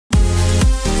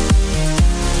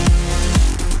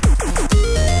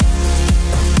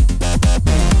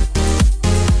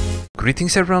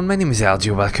Greetings everyone, my name is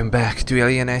Algio, welcome back to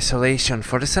Alien Isolation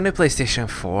for the Sony PlayStation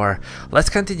 4. Let's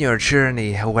continue our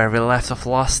journey where we left off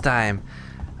last time.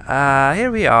 Here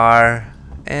we are,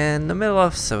 in the middle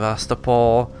of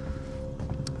Sevastopol,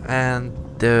 and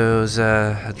those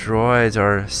droids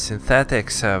or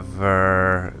synthetics has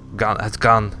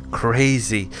gone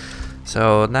crazy.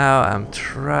 So now I'm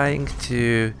trying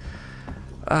to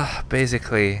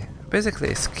basically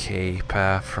escape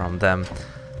from them.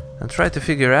 And try to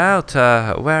figure out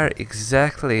where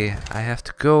exactly I have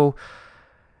to go.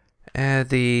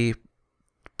 The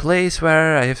place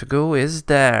where I have to go is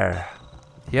there.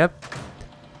 Yep.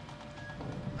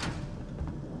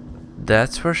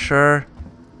 That's for sure.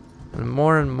 And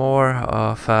more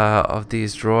of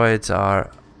these droids are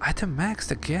item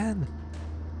maxed again.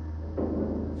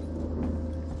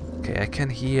 Okay, I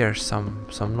can hear some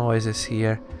noises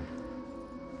here.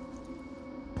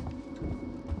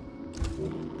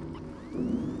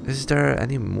 Is there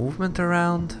any movement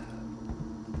around?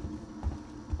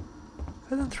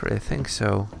 I don't really think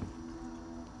so.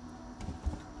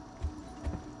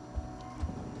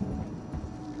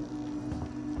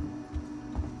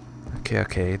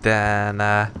 Okay, then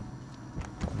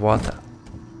what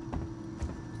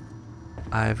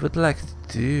I would like to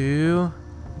do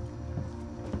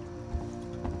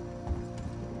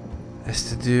is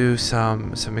to do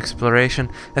some exploration.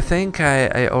 I think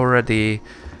I already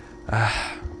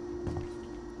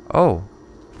oh,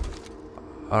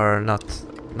 or not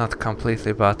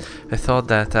completely, but I thought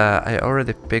that I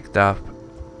already picked up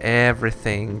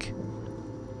everything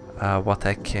what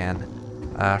I can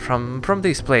from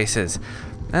these places,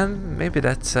 and maybe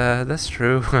that's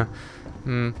true.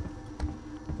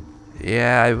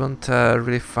 Yeah, I won't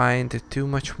really find too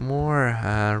much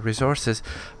more resources,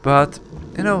 but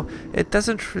you know, it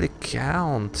doesn't really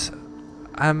count.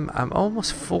 I'm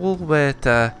almost full with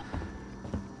a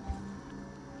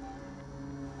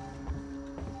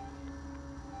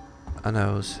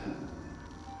nose.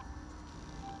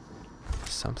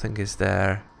 Something is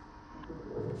there.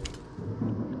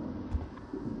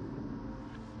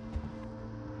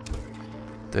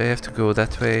 Do I have to go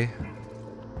that way?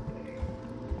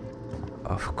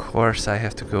 Of course I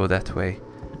have to go that way.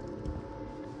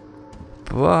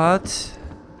 But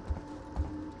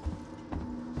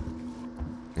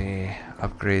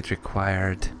upgrade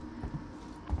required.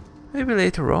 Maybe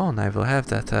later on I will have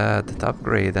that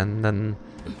upgrade, and then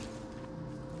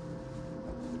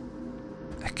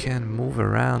I can move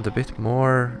around a bit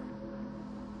more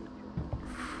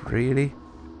freely.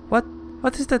 What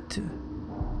is that?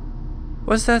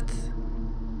 Was that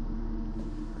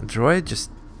a droid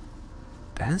just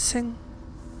dancing?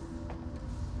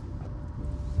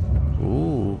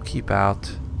 Ooh, keep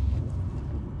out.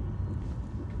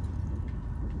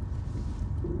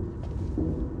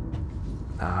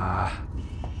 I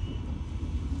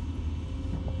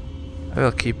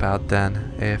will keep out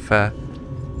then. If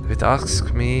it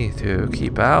asks me to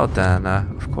keep out, then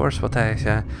of course what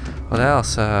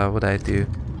else would I do?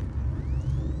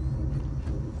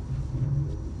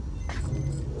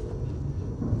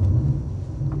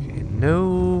 Okay,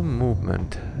 no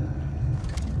movement.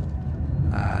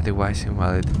 Device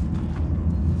invalid.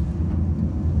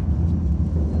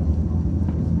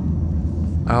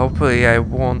 Hopefully I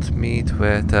won't meet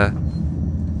with a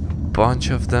bunch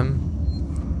of them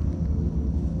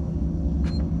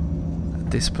at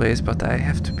this place, but I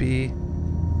have to be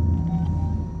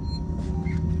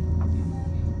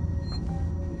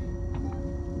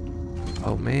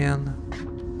oh man.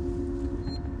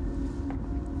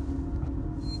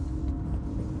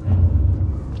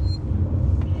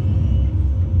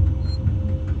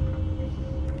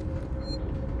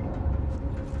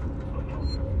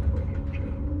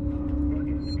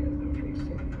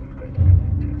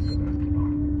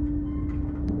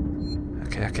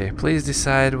 Okay, please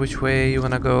decide which way you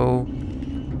wanna go.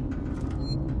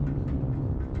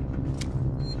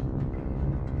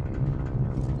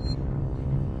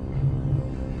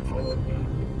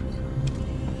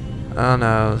 Oh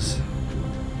no.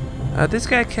 This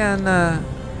guy can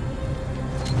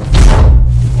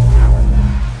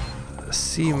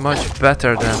see much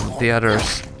better than the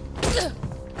others.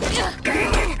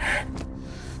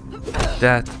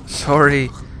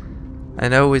 Sorry. I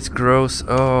know it's gross.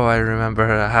 Oh, I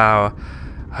remember how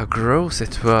gross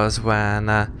it was when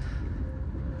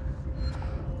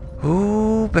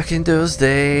back in those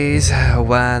days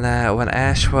when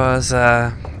Ash was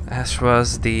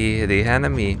the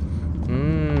enemy.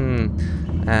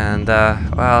 And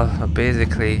well,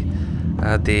 basically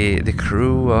the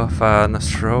crew of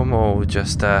Nostromo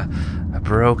just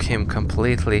broke him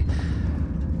completely.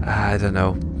 I don't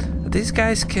know. these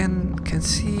guys can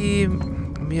see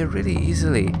me really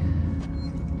easily.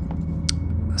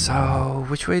 So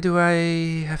which way do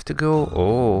I have to go?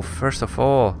 Oh, first of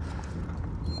all,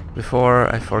 before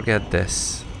I forget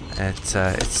this, it's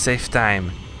save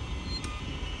time.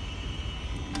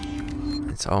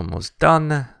 It's almost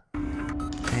done,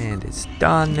 and it's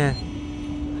done.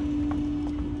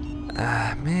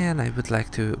 Man, I would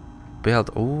like to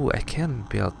build. Oh, I can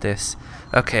build this.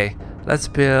 Okay, let's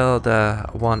build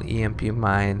one EMP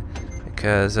mine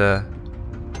because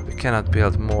we cannot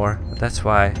build more. That's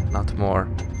why, not more.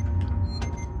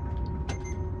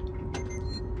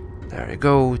 There you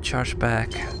go, charge back.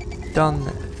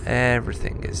 Done.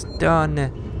 Everything is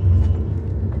done.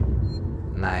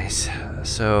 Nice.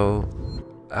 So,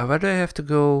 where do I have to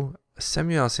go?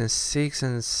 Samuels in SIGs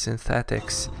and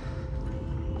synthetics.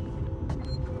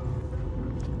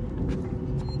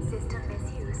 System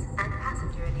misuse and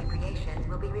passenger inebriation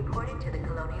will be reported to the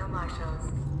Colonial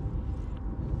Marshals.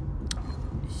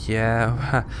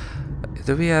 Yeah.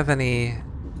 Do we have any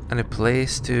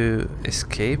place to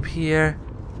escape here?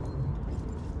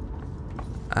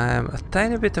 I'm a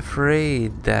tiny bit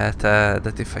afraid that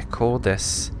that if I call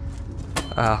this,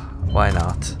 why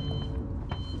not?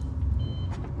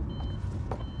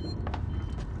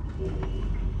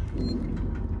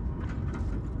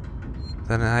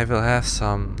 Then I will have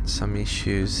some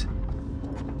issues.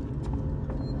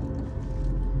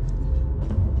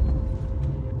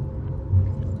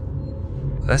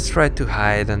 Let's try to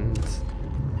hide and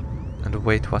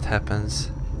wait what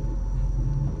happens.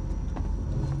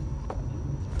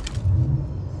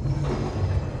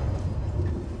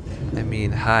 I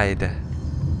mean, hide.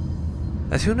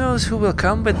 And who knows who will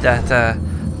come with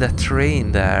that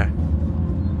train there?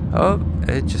 Oh,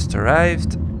 it just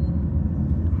arrived.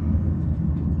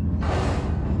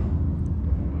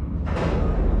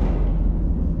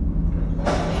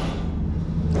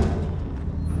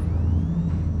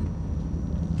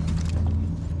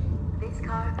 This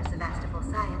car for Sebastopol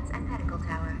Science and Medical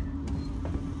Tower.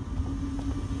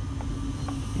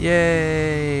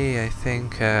 Yay! I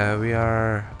think we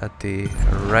are at the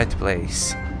right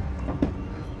place.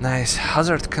 Nice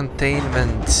hazard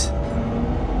containment.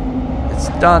 It's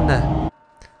done.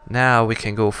 Now we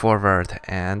can go forward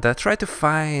and try to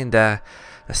find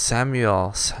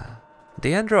Samuels,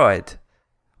 the android,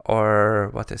 or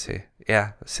what is he?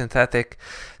 Yeah, synthetic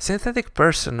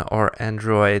person or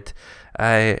android.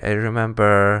 I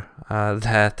remember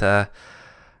that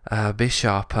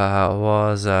Bishop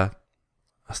was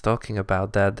talking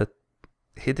about that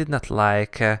he did not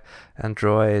like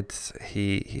androids.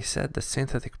 He said the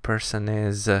synthetic person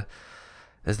is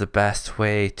the best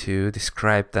way to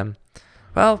describe them.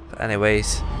 Well,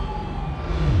 anyways,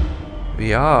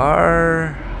 we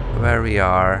are where we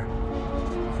are,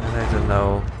 and I don't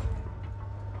know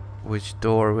which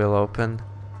door will open.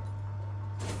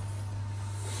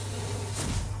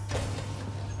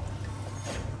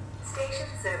 Station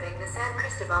serving the San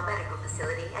Cristobal Medical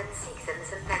Facility and Seeks and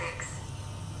Synthetics.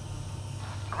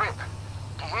 Rip,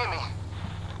 can you hear me?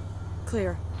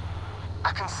 Clear.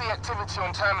 I can see activity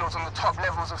on terminals on the top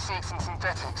levels of Seeks and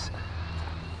Synthetics.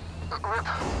 Rip,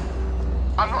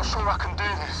 I'm not sure I can do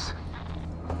this.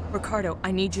 Ricardo,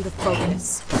 I need you to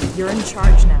focus. You're in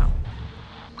charge now.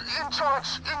 In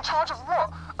charge? In charge of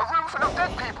what? A room full of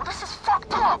dead people? This is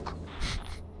fucked up!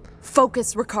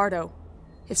 Focus, Ricardo.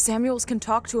 If Samuels can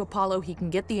talk to Apollo, he can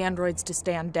get the androids to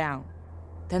stand down.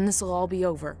 Then this'll all be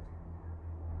over.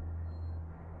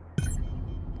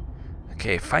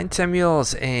 Okay, find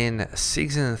Samuels in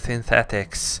SIGs and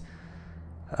Synthetics.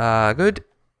 Good.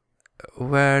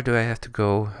 Where do I have to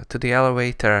go? To the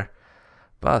elevator.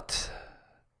 But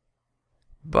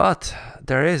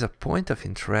there is a point of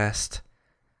interest.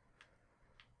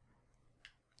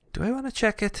 Do I want to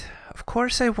check it? Of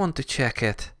course I want to check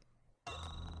it.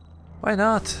 Why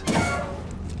not?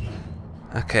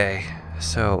 Okay,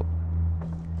 so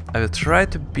I will try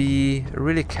to be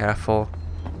really careful.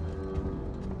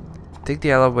 Take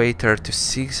the elevator to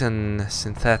SIGs and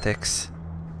Synthetics.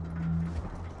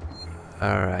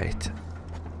 Alright.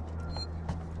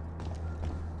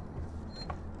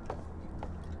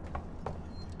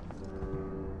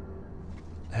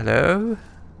 Hello?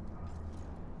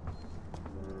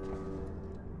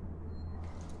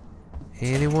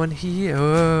 Anyone here?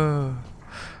 Oh.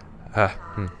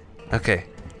 Okay.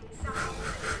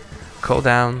 Calm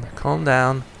down, calm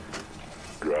down.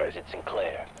 Guys, it's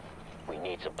Sinclair. We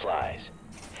need supplies.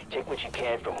 Take what you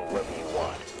can from whoever you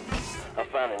want. I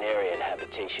found an area in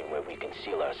habitation where we can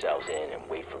seal ourselves in and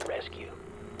wait for rescue.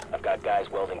 I've got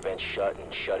guys welding vents shut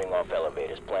and shutting off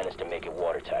elevators. Plan is to make it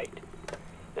watertight.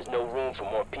 There's no room for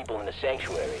more people in the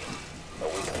sanctuary. Or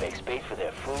we can make space for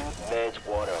their food, meds,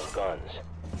 water, and guns.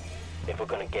 If we're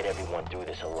gonna get everyone through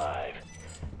this alive,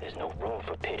 there's no room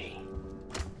for pity.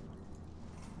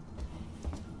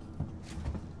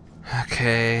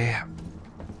 Okay.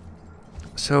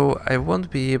 So I won't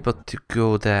be able to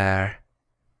go there.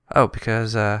 Oh,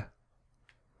 because yeah,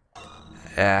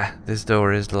 this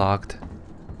door is locked.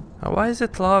 Why is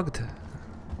it locked?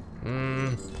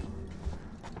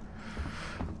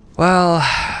 Well,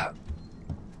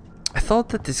 I thought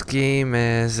that this game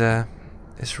is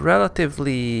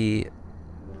relatively,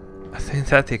 I think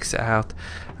that takes out,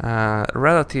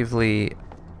 relatively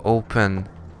open,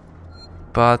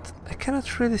 but I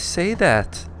cannot really say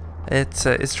that.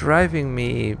 It's driving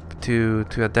me to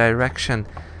a direction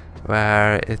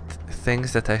where it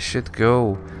thinks that I should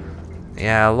go.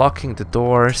 Yeah, locking the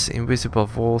doors, invisible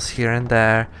walls here and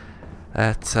there.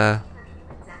 That's Humans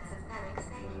and synthetics,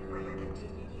 thank you for your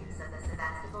continued use of the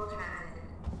Sevastopol Transit.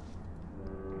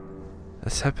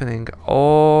 that's happening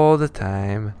all the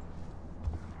time.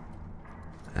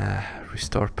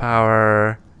 Restore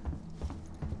power.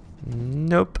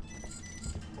 Nope.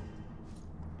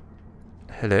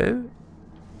 Hello?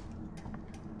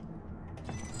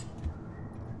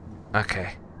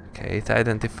 Okay. Okay, it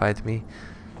identified me.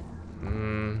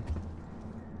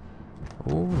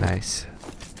 Oh, nice.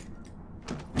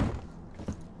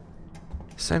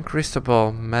 San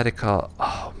Cristobal Medical.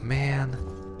 Oh, man.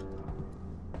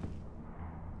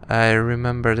 I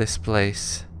remember this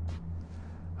place.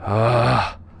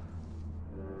 Ah.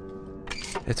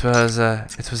 It was a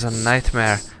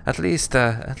nightmare. At least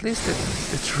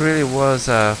it really was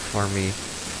for me.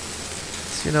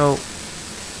 It's, you know,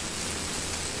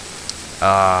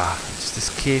 just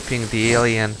escaping the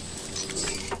alien.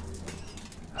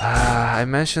 I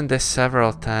mentioned this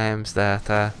several times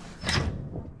that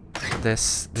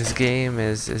this game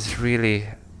is really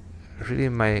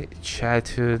my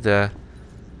childhood.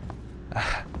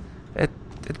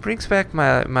 It brings back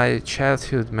my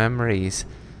childhood memories.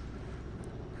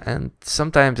 And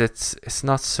sometimes it's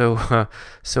not so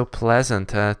so pleasant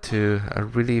to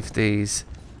relive these.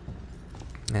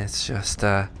 It's just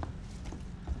but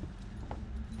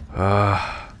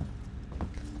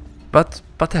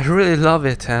I really love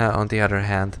it. On the other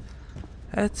hand,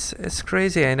 it's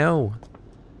crazy. I know.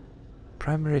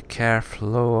 Primary care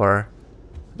floor.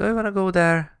 Do I want to go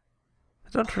there? I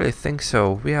don't really think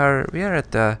so. We are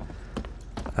at a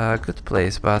good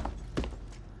place, but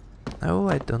no,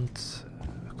 I don't.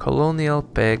 Colonial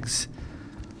pigs.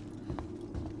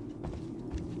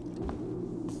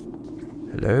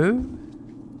 Hello?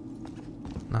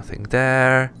 Nothing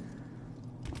there.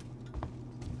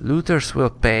 Looters will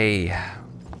pay.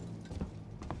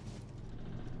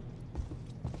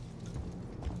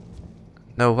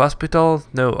 No hospital,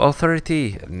 no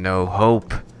authority, no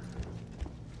hope.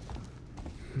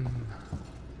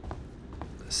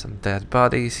 Some dead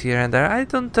bodies here and there. I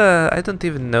don't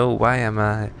even know why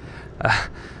I'm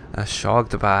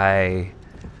shocked by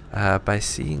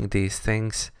seeing these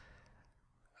things.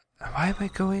 Why am I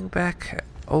going back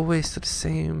always to the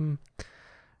same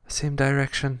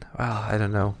direction? Well, I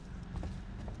don't know.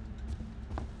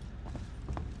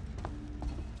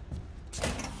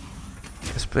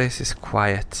 This place is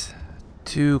quiet.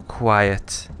 Too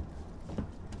quiet.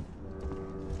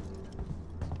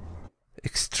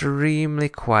 Extremely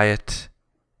quiet.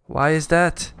 Why is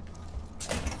that?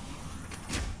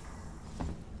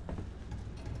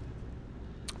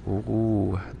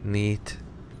 Ooh, neat.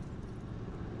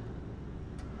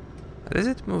 Is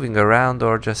it moving around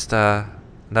or just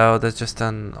no, that's just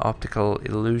an optical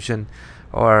illusion,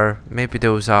 or maybe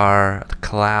those are the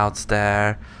clouds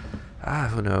there.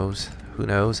 Who knows? Who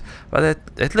knows? But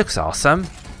it looks awesome.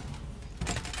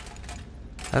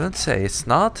 I don't say it's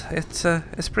not. It's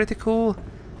pretty cool,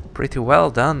 pretty well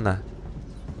done.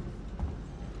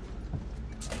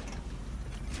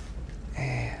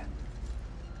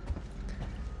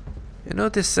 You know,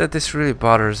 this really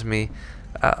bothers me.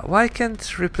 Why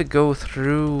can't Ripley go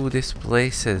through these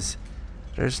places?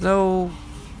 There's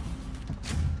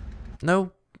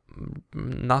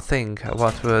nothing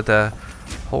what would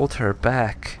hold her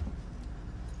back.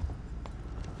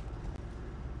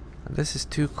 This is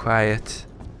too quiet.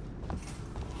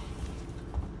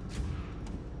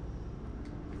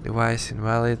 Device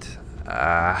invalid.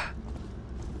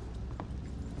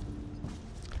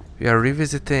 We are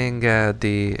revisiting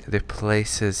the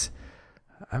places.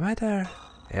 Am I there?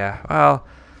 Yeah. Well,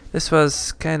 this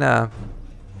was kinda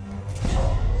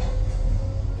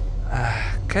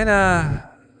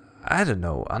I don't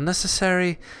know,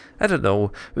 unnecessary. I don't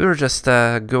know. We were just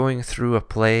going through a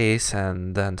place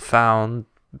and then found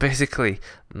basically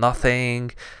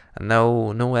nothing.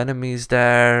 No enemies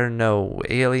there, no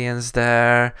aliens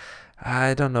there.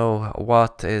 I don't know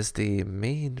what is the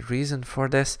main reason for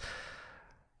this,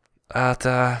 but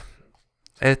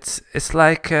it's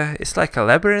like a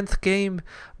labyrinth game.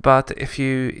 But if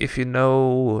you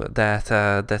know that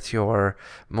that your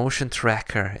motion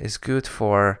tracker is good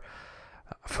for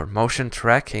motion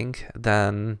tracking,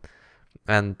 then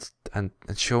and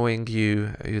showing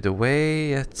you the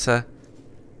way, it's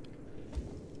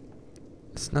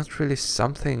not really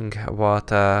something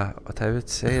what I would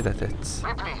say that it's.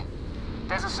 Ripley,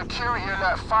 there's a security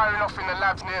alert firing off in the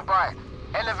labs nearby.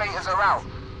 Elevators are out.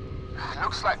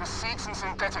 Looks like the seeds and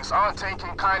synthetics aren't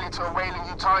taking kindly to a Wayland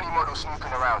Yutani model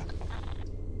snooping around.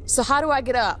 So how do I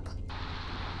get up?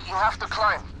 You have to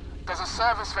climb. There's a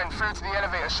service vent through to the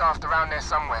elevator shaft around there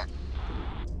somewhere.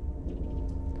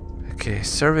 Okay,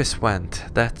 service vent.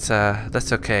 That's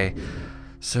okay.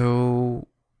 So,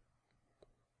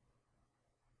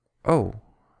 oh,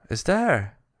 is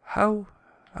there? How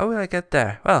will I get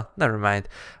there? Well, never mind.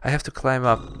 I have to climb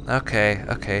up.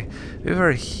 Okay. We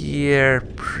were here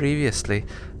previously,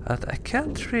 but I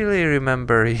can't really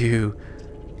remember you.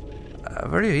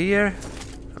 Were you here?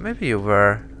 Maybe you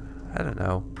were. I don't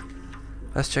know.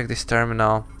 Let's check this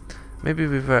terminal. Maybe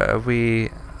we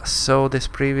saw this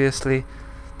previously.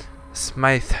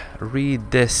 Smythe,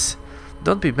 read this.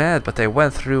 Don't be mad, but I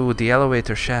went through the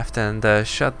elevator shaft and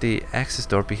shut the access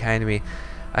door behind me.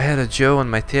 I had a Joe on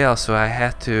my tail, so I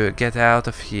had to get out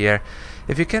of here.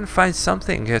 If you can find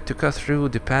something to cut through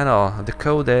the panel, the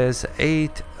code is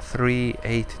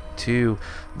 8382.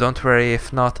 Don't worry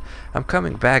if not. I'm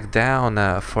coming back down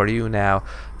for you now.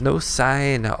 No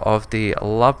sign of the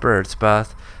lovebirds,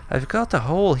 but I've got a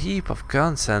whole heap of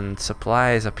guns and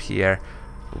supplies up here.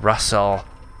 Russell.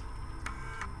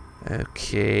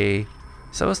 Okay.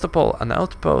 Sevastopol, an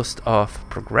outpost of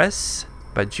Progress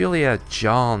by Julia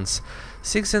Johns.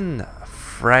 Sixen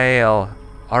frail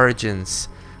origins.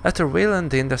 After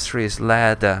Wayland Industries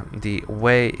led the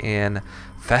way in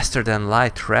faster than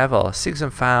light travel,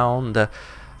 Sixen found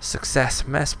success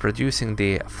mass producing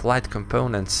the flight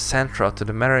components central to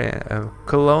the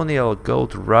colonial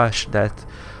gold rush that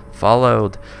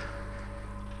followed.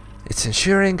 It's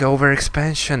ensuring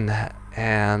overexpansion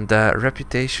and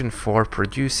reputation for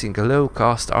producing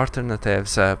low-cost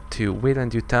alternatives to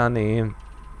Wayland Yutani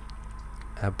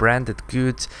branded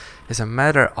goods is a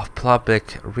matter of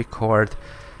public record.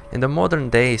 In the modern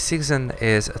day, Sixen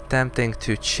is attempting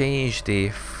to change the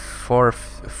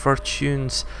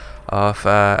fortunes of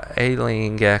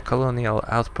ailing colonial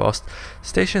outposts.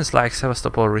 Stations like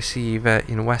Sevastopol receive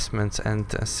investments, and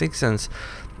Sixen's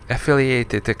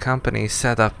affiliated companies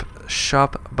set up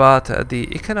shop, but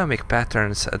the economic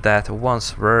patterns that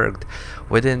once worked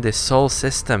within the Sol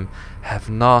system have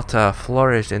not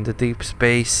flourished in the deep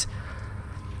space.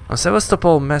 On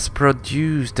Sevastopol,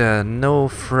 mass-produced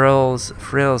no-frills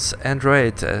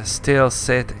androids still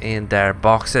sit in their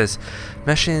boxes.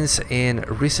 Machines in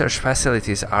research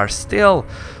facilities are still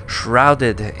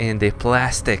shrouded in the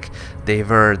plastic they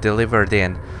were delivered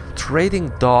in.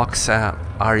 Trading docks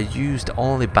are used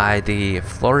only by the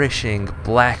flourishing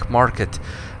black market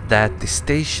that the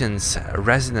station's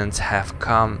residents have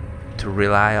come to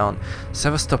rely on.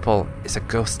 Sevastopol is a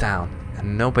ghost town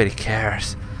and nobody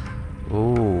cares.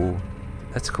 Ooh,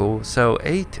 that's cool. So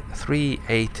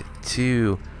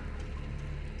 8382.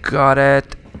 Got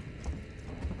it.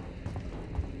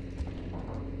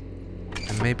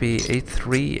 And maybe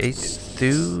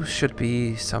 8382 should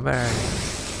be somewhere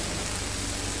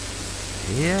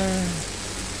here.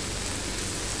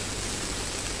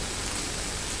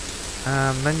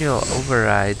 Manual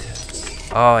override.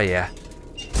 Oh yeah.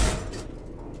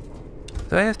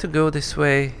 Do I have to go this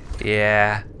way?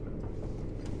 Yeah.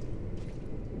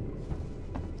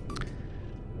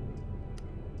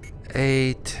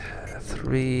 Eight,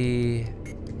 3,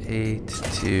 8,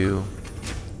 2.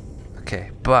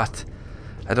 Okay, but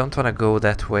I don't want to go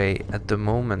that way at the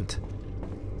moment.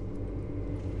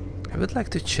 I would like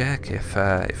to check if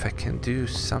I can do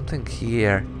something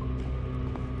here.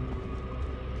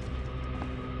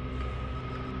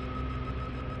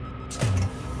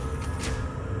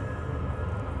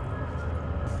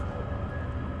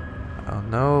 Oh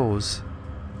noes.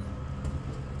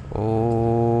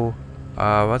 Oh.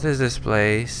 What is this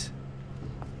place?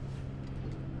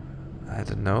 I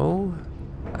don't know.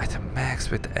 Item max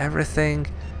with everything.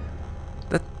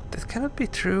 That cannot be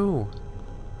true,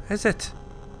 is it?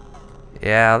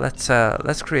 Yeah, let's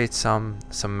create some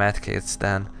medkits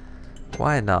then.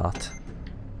 Why not?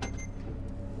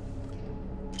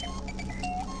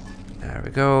 There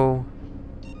we go.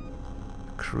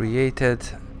 Created,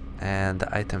 and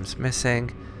items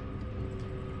missing.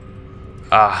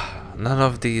 Ah, none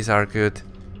of these are good.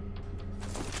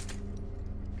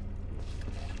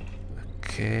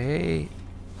 Okay.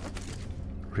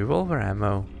 Revolver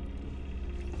ammo.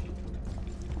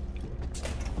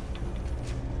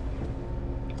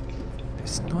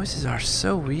 These noises are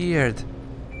so weird.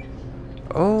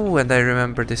 Oh, and I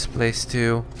remember this place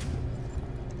too.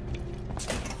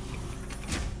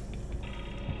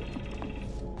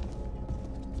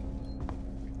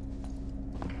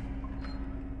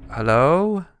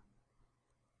 Hello?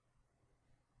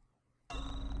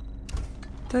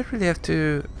 Do I really have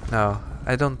to... No,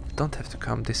 I don't have to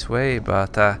come this way,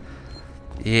 but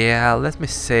yeah, let me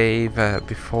save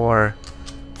before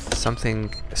something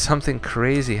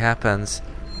crazy happens.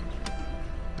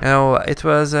 You know, it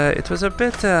was a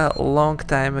bit long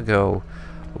time ago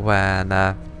when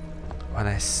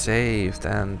I saved,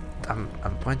 and I'm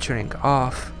venturing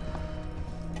off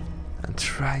and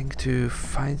trying to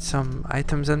find some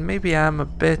items, and maybe I'm a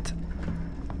bit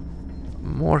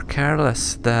more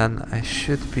careless than I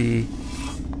should be.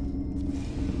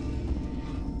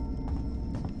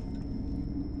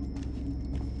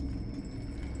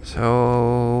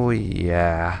 So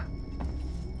yeah.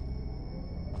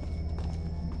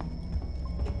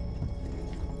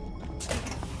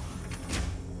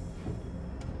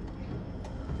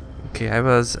 Okay, I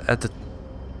was at the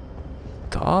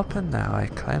top and now I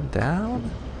climb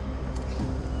down.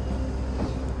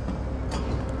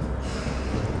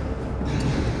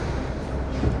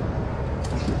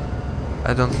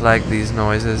 I don't like these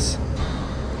noises.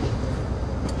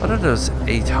 What are those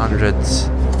 800s?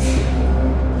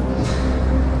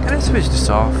 Can I switch this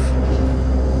off?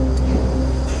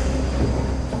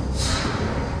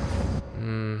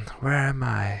 Where am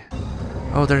I?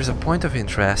 Oh, there's a point of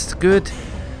interest. Good.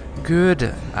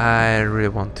 Good. I really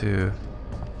want to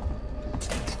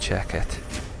check it.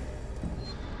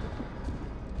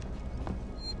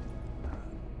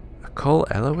 A coal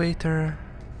elevator?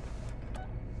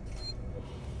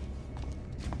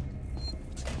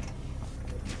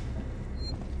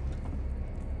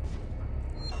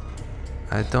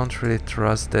 I don't really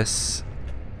trust this.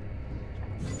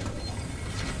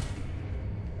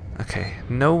 Okay,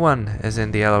 no one is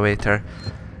in the elevator.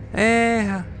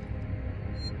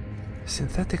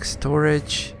 Synthetic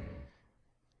storage.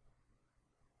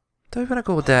 Do I wanna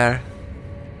go there?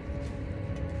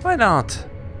 Why not?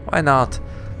 Why not?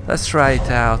 Let's try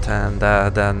it out, and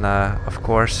then of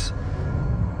course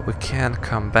we can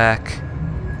come back.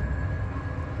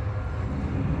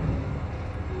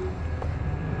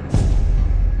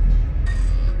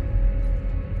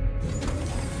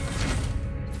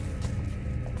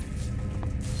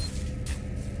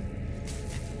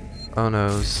 Oh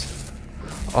noes.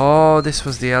 Oh, this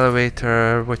was the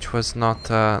elevator which was not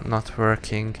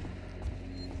working.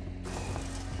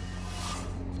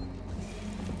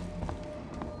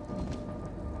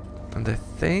 And I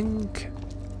think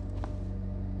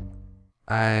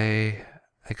I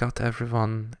got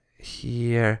everyone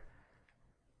here.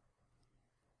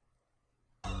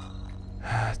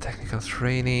 Technical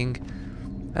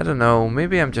training. I don't know,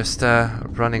 maybe I'm just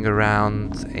running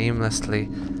around aimlessly.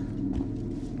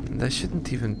 I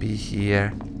shouldn't even be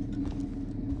here.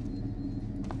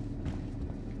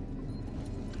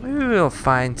 Maybe we'll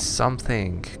find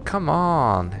something. Come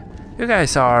on. You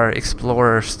guys are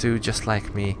explorers too, just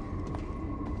like me.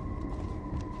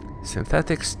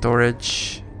 Synthetic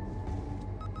storage.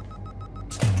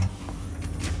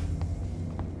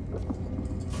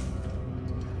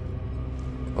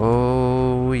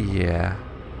 Oh yeah.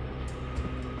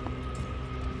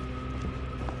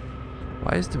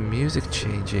 Why is the music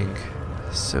changing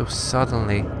so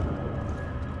suddenly?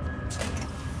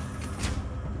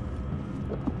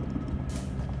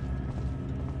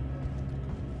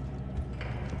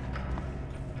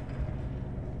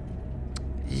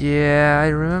 Yeah, I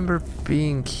remember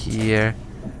being here.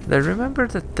 I remember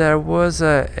that there was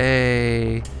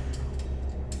a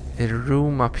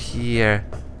room up here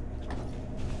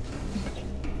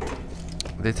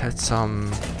that had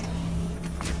some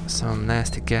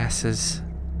nasty gases.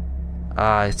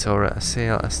 Ah, it's already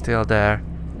still there.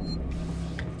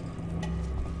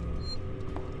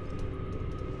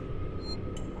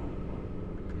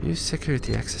 Use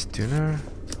security access tuner.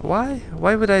 Why?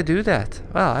 Why would I do that?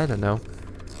 Well, I don't know.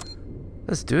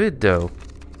 Let's do it though.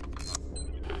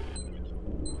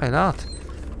 Why not?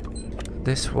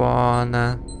 This one.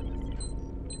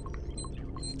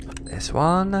 This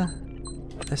one.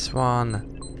 This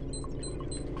one.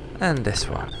 And this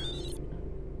one.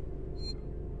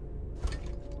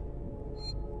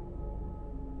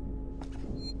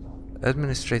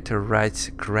 Administrator rights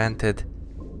granted.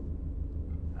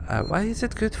 Why is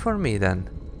it good for me then?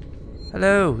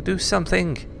 Hello, do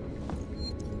something.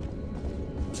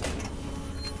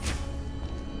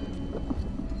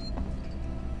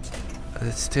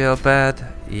 It's still bad.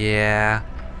 Yeah.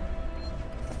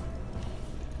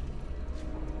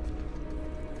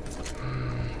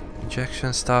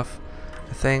 Injection stuff.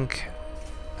 I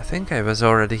think I was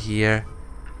already here.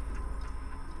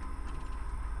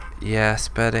 Yeah,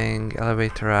 spedding,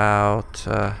 elevator out.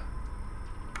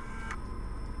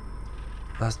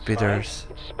 Last bidders.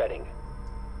 It's spedding.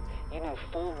 You knew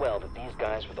full well that these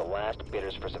guys were the last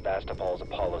bidders for Sevastopol's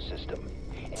Apollo system,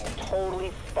 and you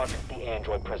totally fucked the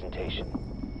android presentation.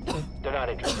 They're not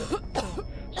interested.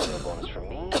 So no bonus for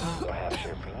me, no half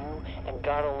share for you, and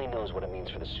God only knows what it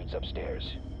means for the suits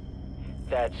upstairs.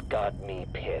 That's got me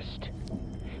pissed.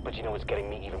 But you know what's getting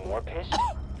me even more pissed?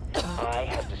 I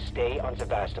have to stay on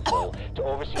Sevastopol to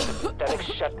oversee the pathetic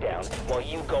shutdown while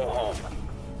you go home.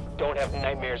 Don't have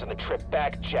nightmares on the trip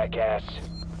back, jackass.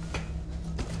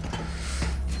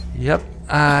 Yep,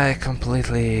 I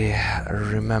completely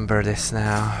remember this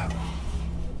now.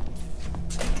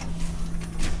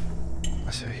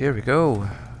 So here we go.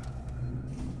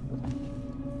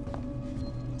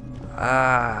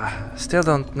 Still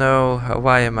don't know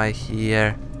why am I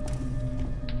here.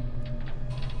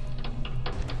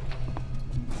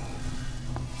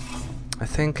 I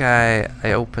think I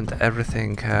opened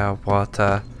everything what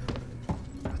I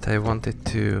wanted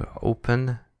to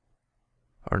open,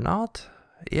 or not?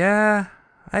 Yeah,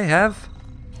 I have.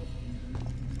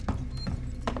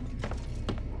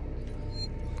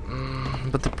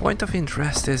 But the point of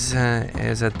interest is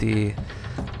at the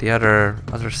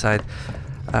other side.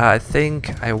 I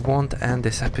think I won't end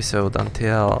this episode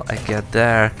until I get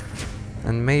there,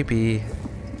 and maybe.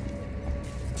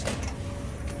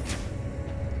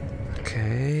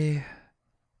 Okay.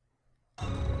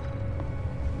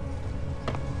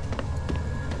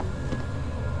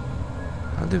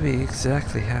 What do we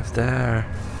exactly have there?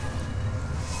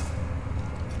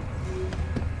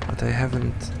 But I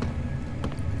haven't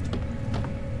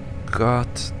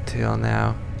got till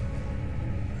now.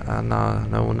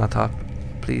 No, not up.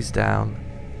 Please down.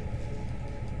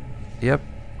 Yep.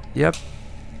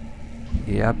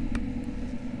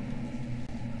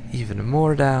 Even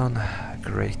more down.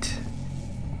 Great.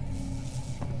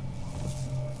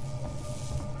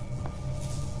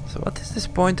 So what is this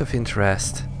point of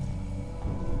interest?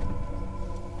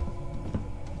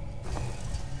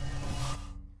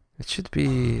 It should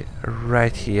be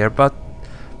right here, but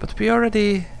we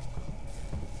already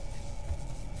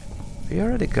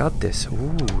got this.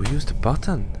 Ooh, use the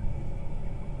button.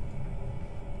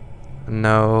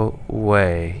 No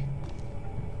way.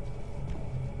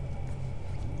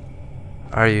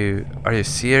 Are you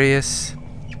serious?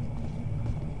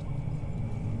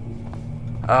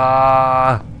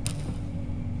 I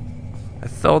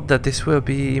thought that this will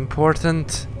be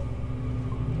important.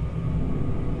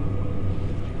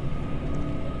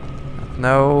 But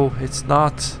no, it's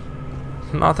not.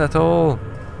 Not at all.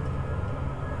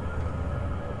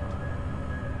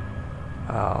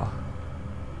 Oh.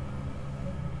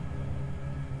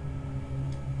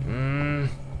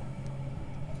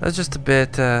 That's just a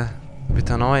bit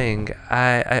annoying.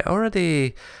 I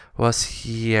already was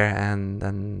here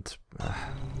and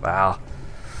well,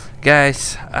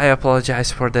 guys, I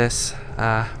apologize for this.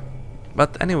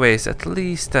 But anyways, at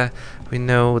least we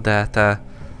know that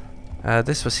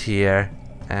this was here,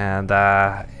 and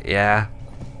yeah,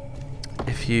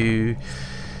 if you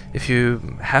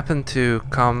happen to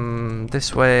come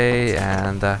this way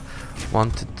and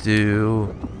want to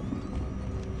do,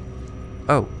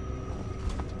 oh,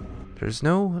 there's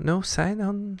no sign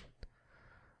on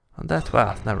that.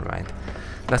 Well, never mind.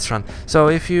 Let's run. So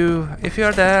if you're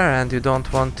there and you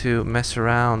don't want to mess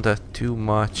around too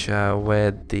much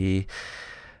with the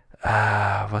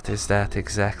what is that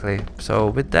exactly? So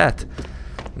with that,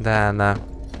 then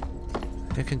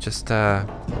you can just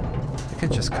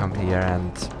come here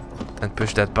and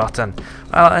push that button.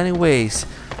 Well, anyways,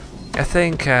 I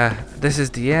think this is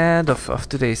the end of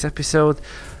today's episode.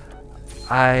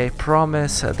 I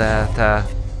promise that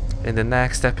in the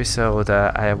next episode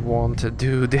I won't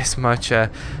do this much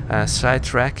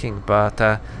sidetracking, but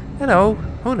you know,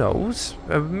 who knows?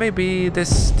 Maybe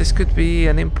this could be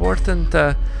an important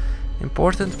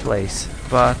place.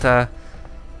 But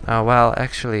well,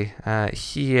 actually,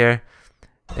 here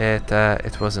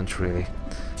it wasn't really.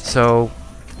 So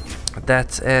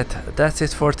that's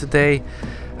it for today.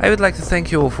 I would like to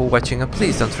thank you all for watching, and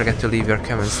please don't forget to leave your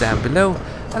comments down below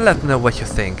and let me know what you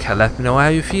think. Let me know how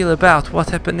you feel about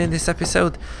what happened in this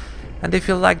episode. And if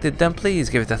you liked it, then please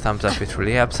give it a thumbs up, it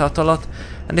really helps out a lot.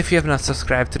 And if you have not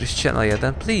subscribed to this channel yet,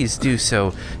 then please do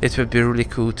so. It would be really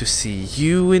cool to see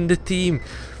you in the team.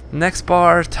 Next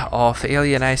part of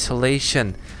Alien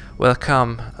Isolation will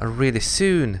come really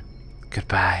soon.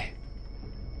 Goodbye.